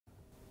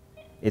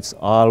it's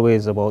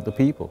always about the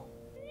people.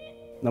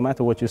 No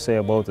matter what you say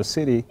about the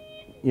city,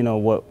 you know,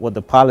 what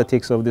the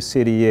politics of the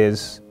city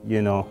is,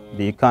 you know,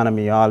 the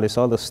economy, all this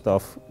other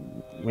stuff,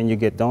 when you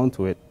get down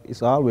to it,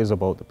 it's always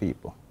about the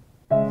people.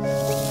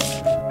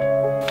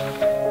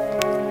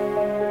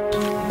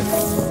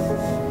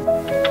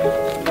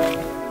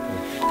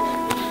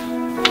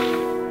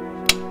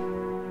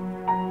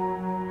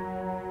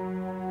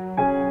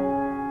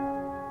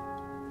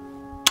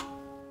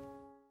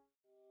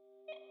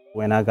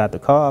 When I got the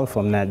call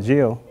from Nat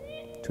Geo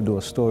to do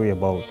a story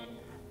about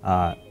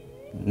the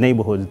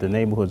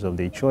neighborhoods of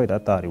Detroit, I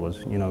thought it was,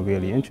 you know,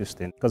 really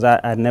interesting because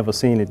I'd never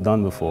seen it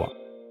done before.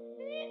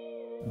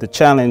 The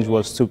challenge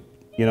was to,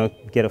 you know,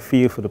 get a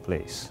feel for the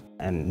place.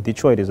 And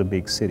Detroit is a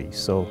big city,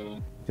 so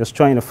just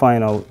trying to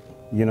find out,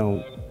 you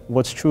know,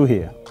 what's true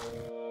here.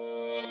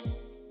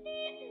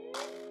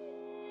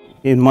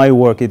 In my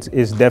work,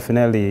 it's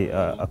definitely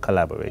a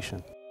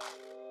collaboration.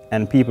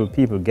 And people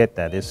get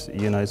that. It's,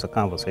 you know, it's a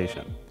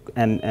conversation.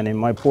 And in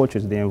my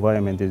portraits, the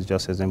environment is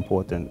just as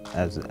important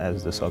as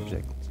the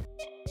subject.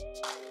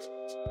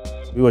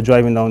 We were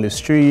driving down the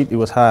street. There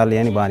was hardly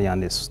anybody on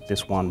this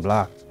one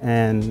block.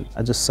 And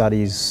I just saw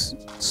these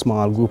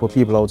small group of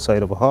people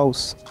outside of a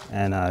house,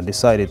 and I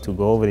decided to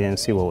go over there and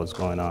see what was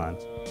going on.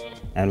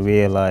 And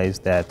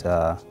realized that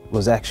it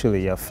was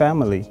actually a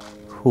family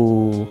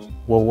who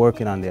were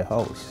working on their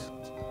house.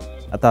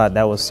 I thought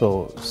that was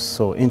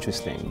so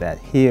interesting, that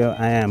here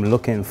I am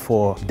looking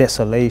for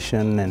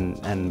desolation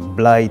and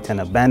blight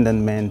and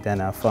abandonment, and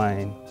I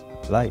find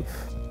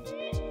life.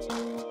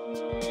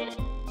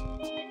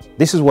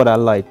 This is what I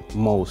like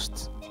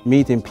most,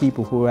 meeting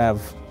people who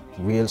have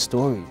real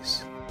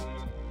stories.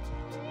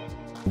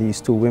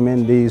 These two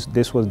women,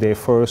 this was their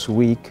first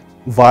week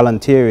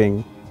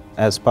volunteering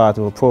as part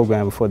of a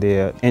program for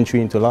their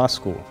entry into law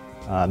school.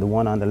 The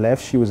one on the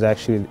left, she's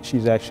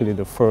actually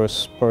the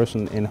first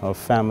person in her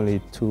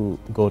family to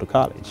go to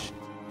college.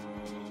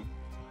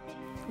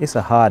 It's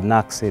a hard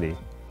knock city.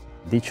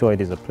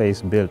 Detroit is a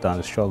place built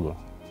on struggle.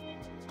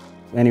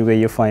 Anywhere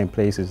you find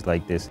places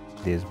like this,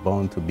 there's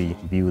bound to be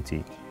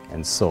beauty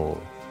and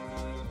soul.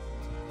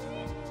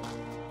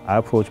 I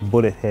approached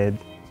Bullethead.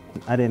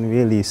 I didn't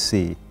really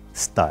see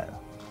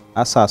style.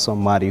 I saw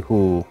somebody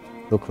who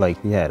looked like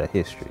he had a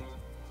history.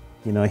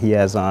 You know, he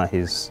has on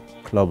his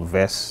club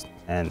vest,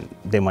 and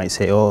they might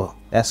say, oh,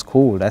 that's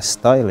cool, that's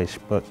stylish,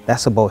 but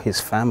that's about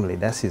his family,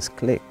 that's his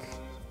clique.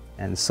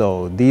 And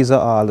so these are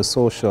all the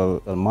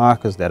social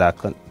markers that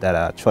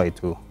I try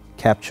to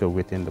capture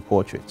within the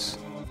portraits.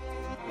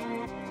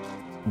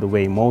 The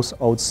way most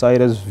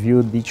outsiders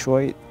view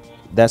Detroit,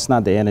 that's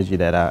not the energy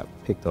that I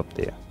picked up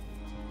there.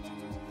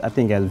 I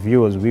think as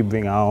viewers, we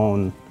bring our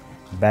own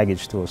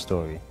baggage to a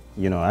story.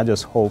 You know, I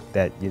just hope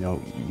that, you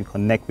know, you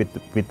connect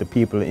with the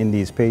people in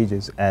these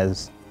pages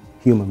as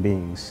human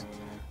beings.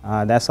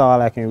 That's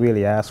all I can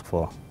really ask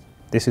for.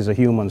 This is a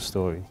human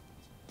story,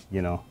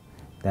 you know,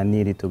 that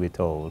needed to be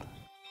told.